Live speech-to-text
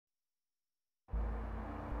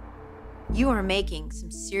You are making some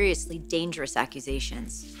seriously dangerous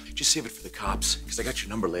accusations. Just save it for the cops, because I got your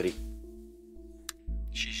number, lady.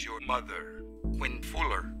 She's your mother, Quinn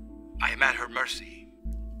Fuller. I am at her mercy.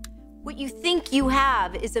 What you think you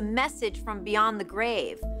have is a message from beyond the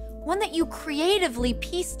grave, one that you creatively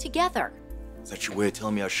pieced together. Is that your way of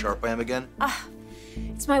telling me how sharp I am again?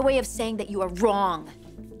 It's my way of saying that you are wrong.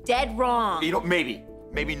 Dead wrong. You know, maybe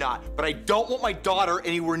not, but I don't want my daughter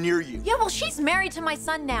anywhere near you. Yeah, well, she's married to my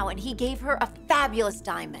son now, and he gave her a fabulous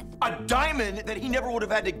diamond. A diamond that he never would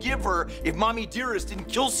have had to give her if Mommy Dearest didn't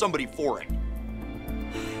kill somebody for it.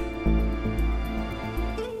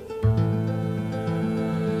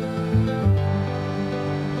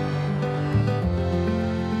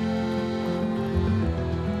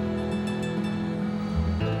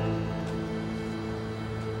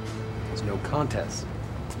 There's no contest.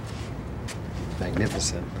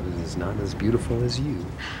 Magnificent, but it is not as beautiful as you.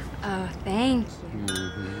 Oh, thank you.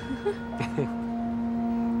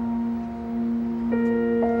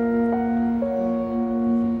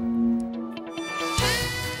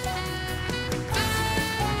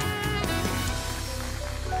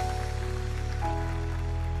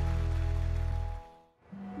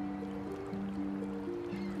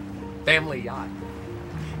 Family yacht.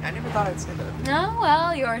 I never thought I'd say that. Oh,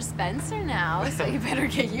 well, you're Spencer now, so you better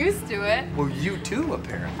get used to it. Well, you too,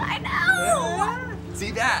 apparently. I know! See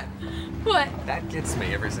that? What? That gets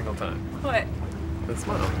me every single time. What? That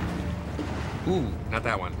smile. Ooh, not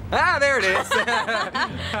that one. Ah, there it is!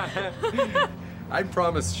 I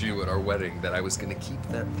promised you at our wedding that I was gonna keep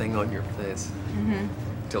that thing on your face.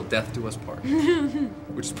 Till death do us part.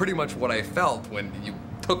 Which is pretty much what I felt when you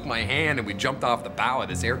took my hand and we jumped off the bow of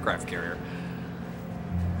this aircraft carrier.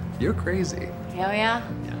 You're crazy. Hell yeah?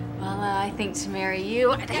 Yeah. Well, I think to marry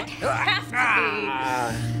you, I'd have to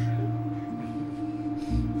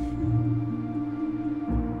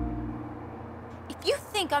If you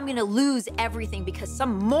think I'm gonna lose everything because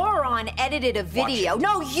some moron edited a video,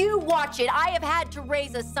 no, you watch it. I have had to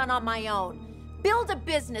raise a son on my own. Build a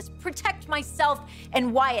business, protect myself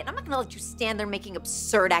and Wyatt. I'm not gonna let you stand there making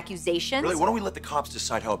absurd accusations. Really, why don't we let the cops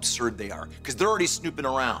decide how absurd they are? Because they're already snooping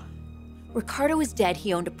around. Ricardo is dead.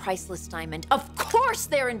 He owned a priceless diamond. Of course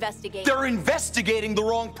they're investigating. They're investigating the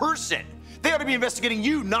wrong person. They ought to be investigating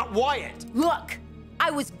you, not Wyatt. Look, I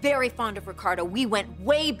was very fond of Ricardo. We went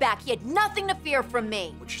way back. He had nothing to fear from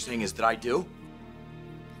me. What you're saying is that I do?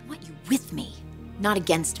 I want you with me, not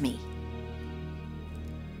against me.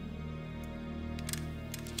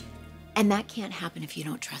 And that can't happen if you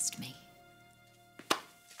don't trust me.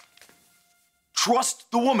 Trust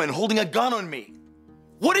the woman holding a gun on me.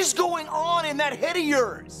 What is going on in that head of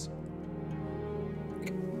yours?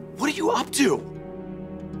 What are you up to?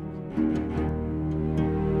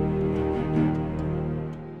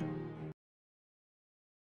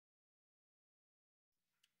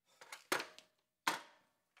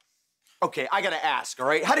 Okay, I gotta ask, all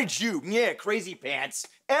right? How did you, crazy pants,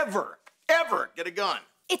 ever get a gun?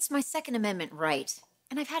 It's my Second Amendment right,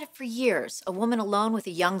 and I've had it for years. A woman alone with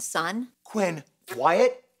a young son. Quinn,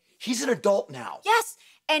 Wyatt, he's an adult now. Yes,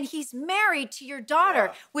 and he's married to your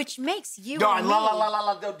daughter, which makes you and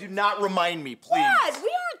me... Do not remind me, please. What? We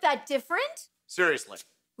aren't that different. Seriously.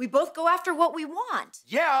 We both go after what we want.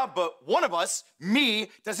 Yeah, but one of us,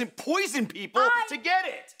 me, doesn't poison people to get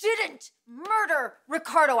it. Didn't murder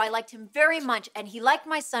Ricardo. I liked him very much, and he liked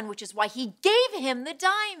my son, which is why he gave him the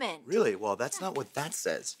diamond. Really? Well, that's not what that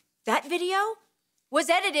says. That video was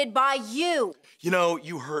edited by you. You know,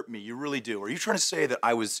 you hurt me. You really do. Are you trying to say that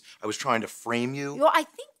I was trying to frame you? Well, I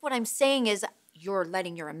think what I'm saying is you're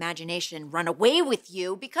letting your imagination run away with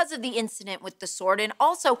you because of the incident with the sword, and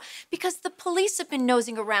also because the police have been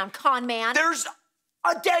nosing around, con man. There's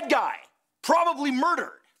a dead guy, probably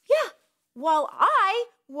murdered. Yeah, while I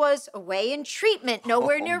was away in treatment,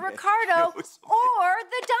 nowhere near Ricardo or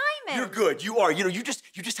the diamond. You're good. You are. You know, you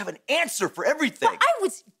just have an answer for everything. But I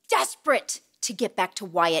was desperate to get back to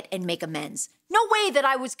Wyatt and make amends. No way that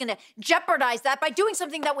I was gonna jeopardize that by doing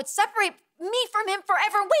something that would separate me from him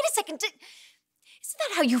forever. Wait a second. Isn't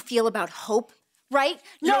that how you feel about hope, right?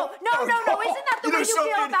 No. Isn't that the way you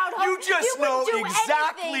feel about hope? You just know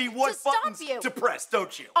exactly what buttons to press,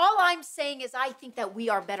 don't you? All I'm saying is I think that we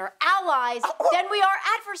are better allies than we are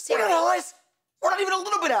adversaries. We're not allies. We're not even a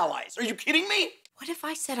little bit allies. Are you kidding me? What if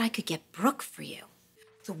I said I could get Brooke for you?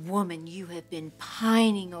 The woman you have been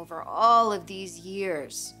pining over all of these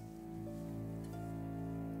years.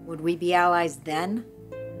 Would we be allies then?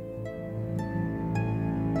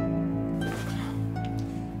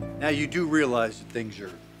 Now you do realize that things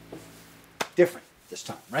are different this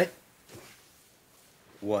time, right?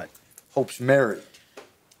 What? Hope's married.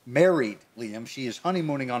 married, Liam. She is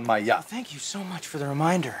honeymooning on my yacht. Thank you so much for the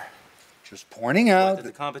reminder. Just pointing out That the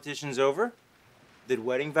that... competition's over? That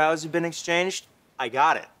wedding vows have been exchanged? I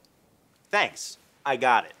got it. Thanks. I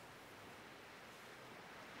got it.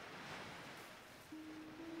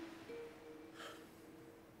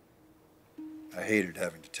 I hated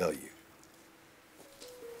having to tell you.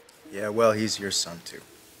 Yeah, well, he's your son, too.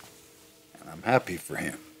 And I'm happy for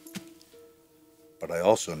him. But I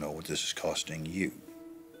also know what this is costing you.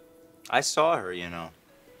 I saw her, you know.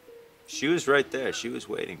 She was right there. She was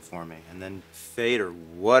waiting for me. And then fate or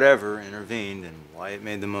whatever intervened, and Wyatt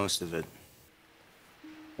made the most of it.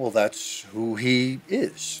 Well, that's who he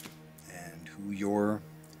is. And who you're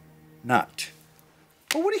not.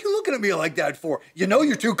 Well, what are you looking at me like that for? You know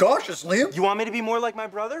you're too cautious, Liam. You want me to be more like my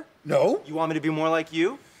brother? No. You want me to be more like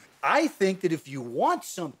you? I think that if you want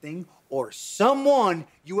something or someone,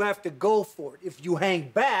 you have to go for it. If you hang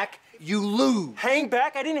back, you lose. Hang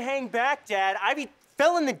back? I didn't hang back, Dad. I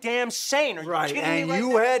fell in the damn Seine. Are you kidding me? And right you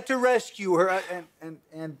now? had to rescue her,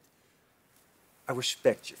 and I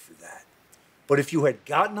respect you for that. But if you had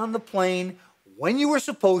gotten on the plane when you were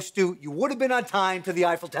supposed to, you would have been on time to the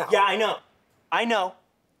Eiffel Tower. Yeah, I know. I know.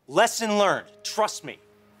 Lesson learned. Trust me.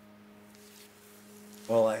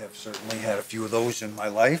 Well, I have certainly had a few of those in my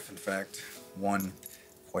life. In fact, one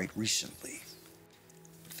quite recently.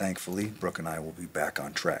 But thankfully, Brooke and I will be back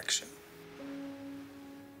on track soon.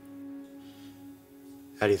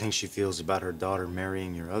 How do you think she feels about her daughter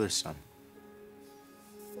marrying your other son?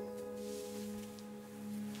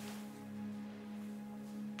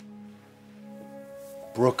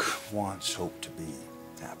 Brooke wants Hope to be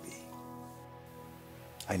happy.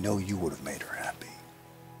 I know you would have made her happy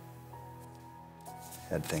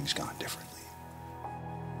had things gone differently.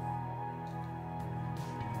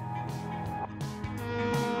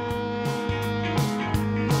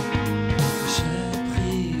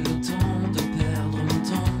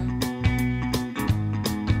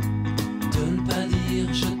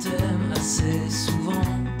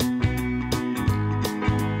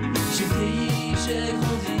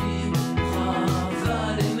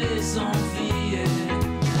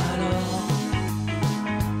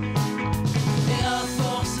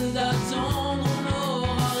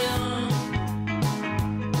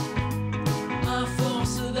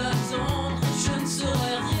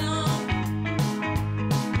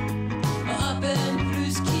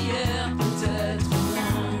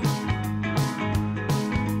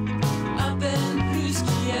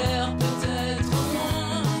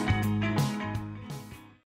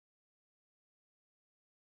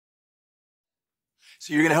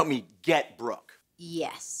 So you're gonna help me get Brooke?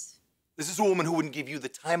 Yes. This is a woman who wouldn't give you the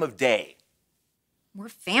time of day. We're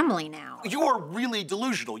family now. You are really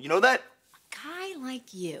delusional, you know that? A guy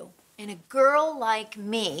like you and a girl like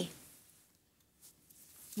me,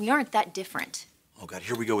 we aren't that different. Oh God,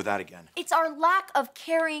 here we go with that again. It's our lack of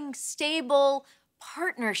caring, stable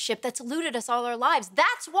partnership that's eluded us all our lives.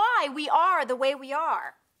 That's why we are the way we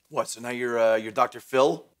are. What, so now you're Dr.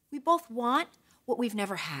 Phil? We both want what we've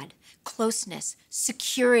never had. Closeness,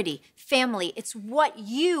 security, family. It's what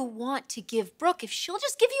you want to give Brooke if she'll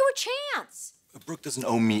just give you a chance. But Brooke doesn't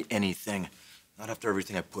owe me anything. Not after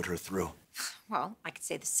everything I put her through. Well, I could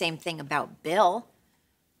say the same thing about Bill.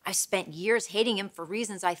 I spent years hating him for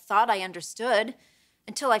reasons I thought I understood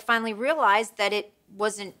until I finally realized that it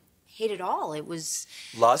wasn't hate at all. It was...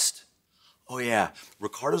 Lust? Oh yeah,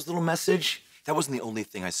 Ricardo's little message? That wasn't the only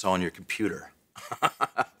thing I saw on your computer.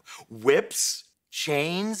 Whips?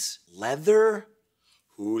 Chains? Leather?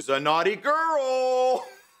 Who's a naughty girl?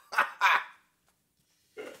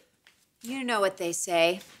 You know what they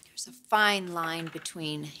say. There's a fine line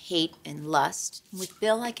between hate and lust. With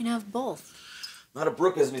Bill, I can have both. Not if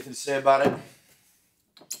Brooke has anything to say about it.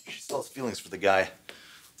 She still has feelings for the guy,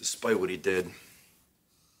 despite what he did.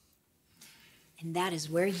 And that is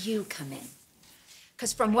where you come in.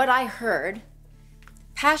 Because from what I heard,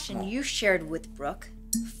 the passion you shared with Brooke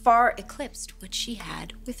far eclipsed what she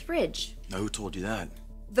had with Ridge. Now, who told you that?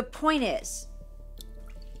 The point is,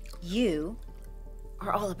 you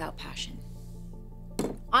are all about passion.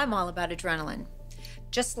 I'm all about adrenaline,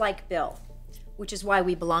 just like Bill, which is why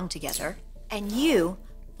we belong together. And you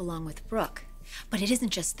belong with Brooke. But it isn't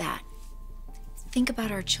just that. Think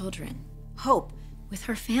about our children. Hope with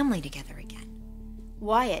her family together again.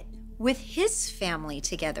 Wyatt with his family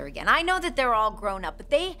together again. I know that they're all grown up, but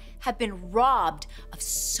they have been robbed of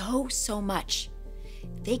so much.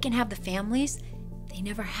 They can have the families they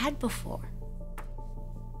never had before.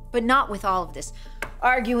 But not with all of this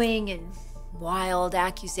arguing and wild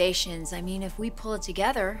accusations. I mean, if we pull it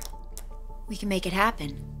together, we can make it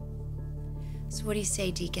happen. So what do you say,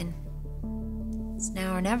 Deacon? It's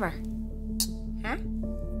now or never. Huh?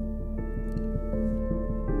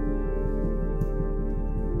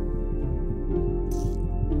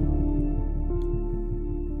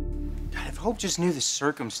 If Hope just knew the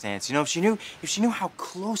circumstance, you know, if she knew how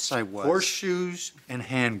close I was. Horseshoes and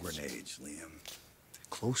hand grenades, Liam.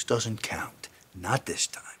 Close doesn't count. Not this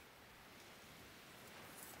time.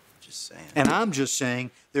 Just saying. And I'm just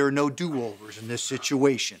saying there are no do-overs in this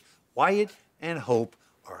situation. Wyatt and Hope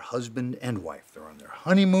are husband and wife. They're on their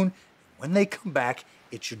honeymoon. When they come back,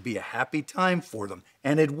 it should be a happy time for them,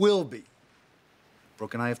 and it will be.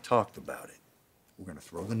 Brooke and I have talked about it. We're going to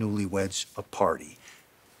throw the newlyweds a party,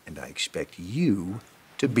 and I expect you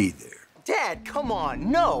to be there. Dad, come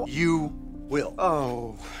on, no! You will.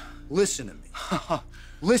 Oh. Listen to me.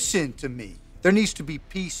 Listen to me. There needs to be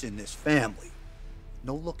peace in this family.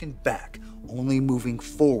 No looking back, only moving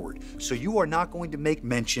forward. So you are not going to make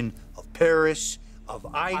mention of Paris, of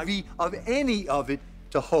Ivy, of any of it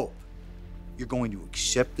to Hope. You're going to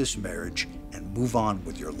accept this marriage and move on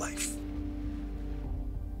with your life.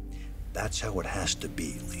 That's how it has to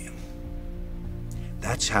be, Liam.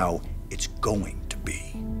 That's how it's going to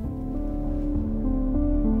be.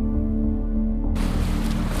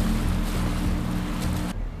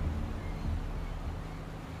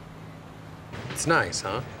 It's nice,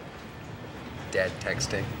 huh? Dad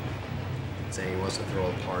texting, saying he wants to throw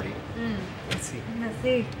a party. Let's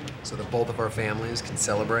see. So that both of our families can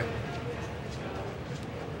celebrate.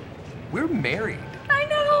 We're married. I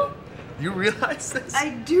know. You realize this? I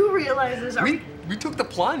do realize this. We took the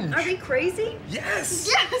plunge. Are we crazy? Yes!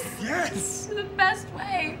 Yes! Yes! In the best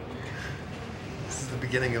way. This is the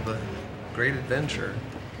beginning of a great adventure.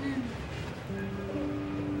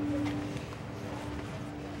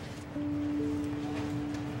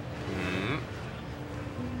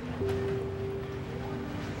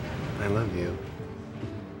 I love you.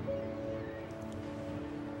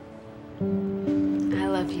 I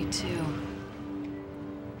love you too.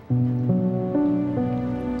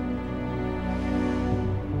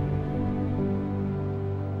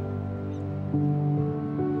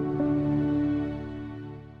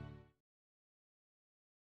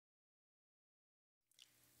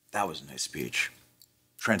 That was a nice speech.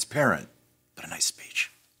 Transparent, but a nice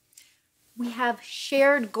speech. We have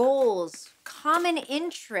shared goals, common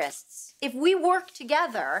interests. If we work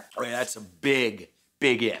together, Oh, yeah, that's a big,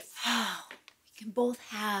 big if. we can both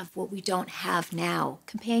have what we don't have now.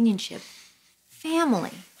 Companionship,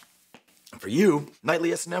 family. And for you,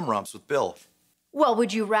 nightly S&M romps with Bill. Well,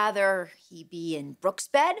 would you rather he be in Brooke's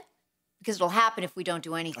bed? Because it'll happen if we don't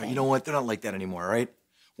do anything. You know what? They're not like that anymore, all right?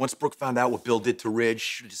 Once Brooke found out what Bill did to Ridge,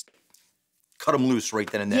 she just cut him loose right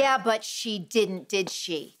then and there. Yeah, but she didn't, did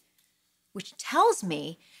she? Which tells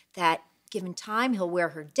me that given time, he'll wear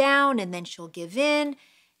her down and then she'll give in. And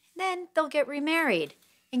then they'll get remarried.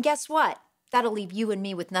 And guess what? That'll leave you and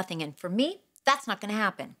me with nothing. And for me, that's not going to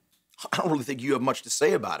happen. I don't really think you have much to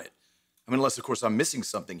say about it. I mean, unless, of course, I'm missing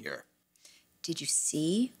something here. Did you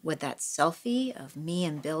see what that selfie of me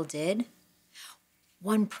and Bill did?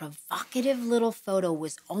 One provocative little photo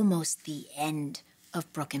was almost the end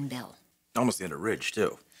of Brooke and Bill. Almost the end of Ridge,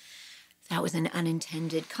 too. That was an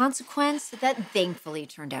unintended consequence that thankfully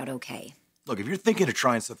turned out okay. Look, if you're thinking of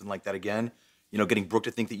trying something like that again, you know, getting Brooke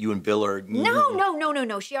to think that you and Bill are...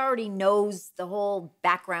 No. She already knows the whole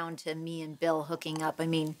background to me and Bill hooking up. I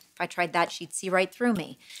mean, if I tried that, she'd see right through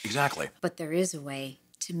me. Exactly. But there is a way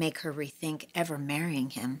to make her rethink ever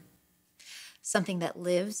marrying him. Something that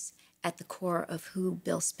lives at the core of who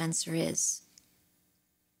Bill Spencer is.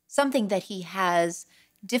 Something that he has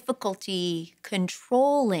difficulty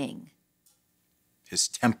controlling. His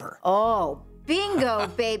temper. Oh, bingo,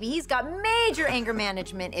 baby. He's got major anger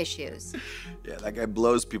management issues. Yeah, that guy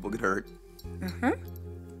blows people get hurt. They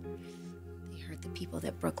hurt the people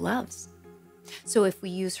that Brooke loves. So if we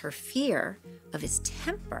use her fear of his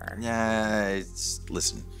temper... Yeah,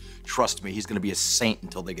 listen, trust me, he's gonna be a saint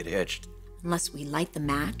until they get hitched. Unless we light the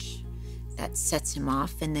match, that sets him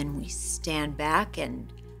off, and then we stand back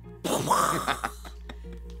and...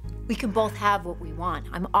 We can both have what we want.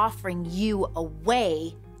 I'm offering you a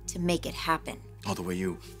way to make it happen. Oh, the way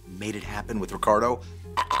you made it happen with Ricardo?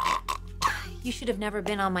 You should have never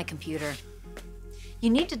been on my computer. You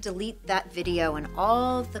need to delete that video and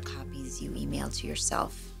all the copies you emailed to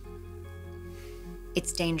yourself.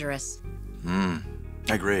 It's dangerous. I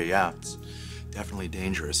agree, yeah. It's definitely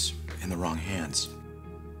dangerous in the wrong hands.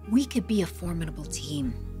 We could be a formidable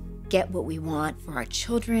team. Get what we want for our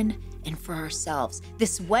children and for ourselves.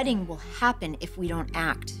 This wedding will happen if we don't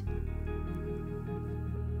act.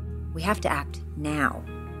 We have to act now.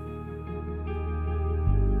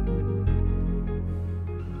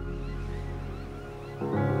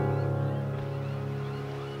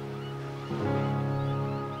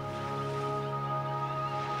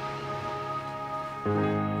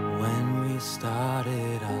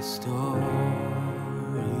 started our story.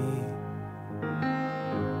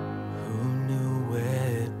 Who knew where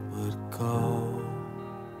it would go?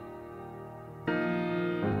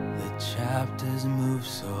 The chapters move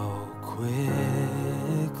so quickly.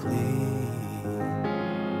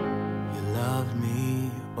 You loved me,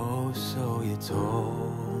 oh, so you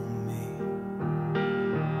told me.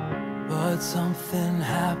 But something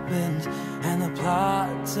happened and the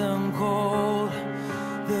plot turned cold.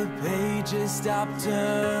 The pages stopped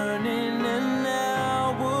turning and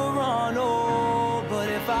now we're on hold. But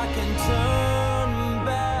if I can turn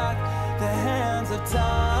back the hands of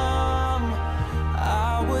time,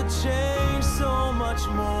 I would change so much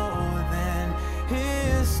more than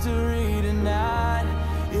history tonight.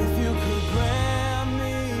 If you could grant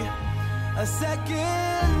me a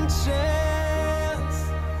second chance,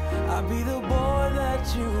 I'd be the boy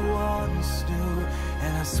that you once knew,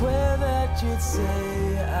 and I swear that you'd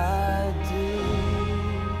say I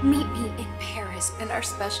do. Meet me in Paris in our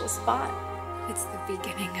special spot. It's the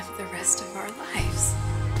beginning of the rest of our lives.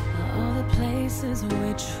 All the places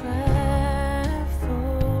we travel,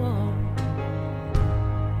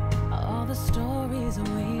 all the stories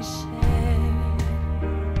we share,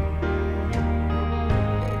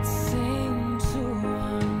 it seemed to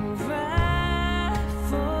unravel.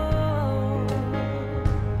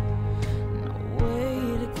 No way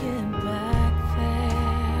to get back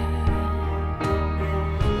there.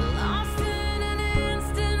 Lost in an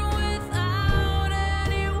instant without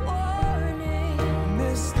any warning.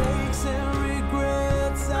 Mistakes and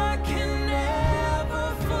regrets I can never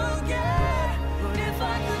forget. But if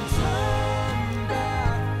I could turn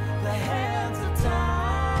back the hands of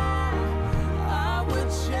time, I would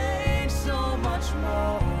change so much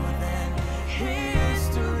more than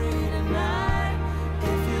history tonight.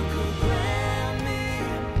 If you could grant me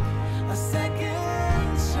a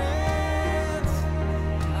second chance,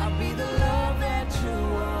 I'd be the love that you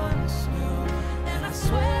once knew, and I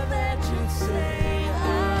swear that you'd say I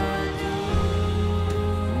do.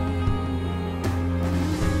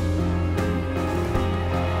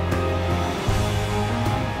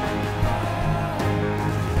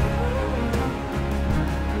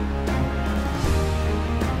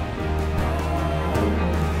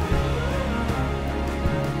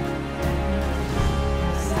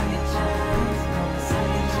 Second chance,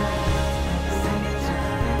 second chance, second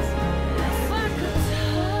chance. If I could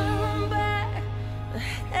turn back the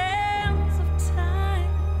hands of time,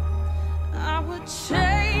 I would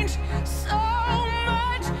change so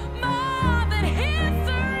much more than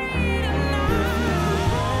history tonight.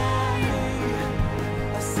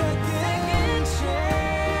 A second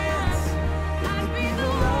chance, I'd be the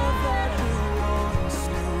love that you once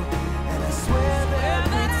knew, and I swear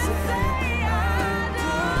that you'd say I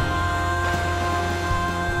do.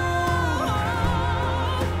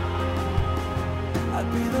 I'd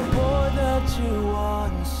be the boy that you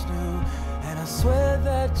once knew, and I swear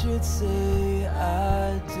that you'd say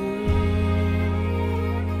I do.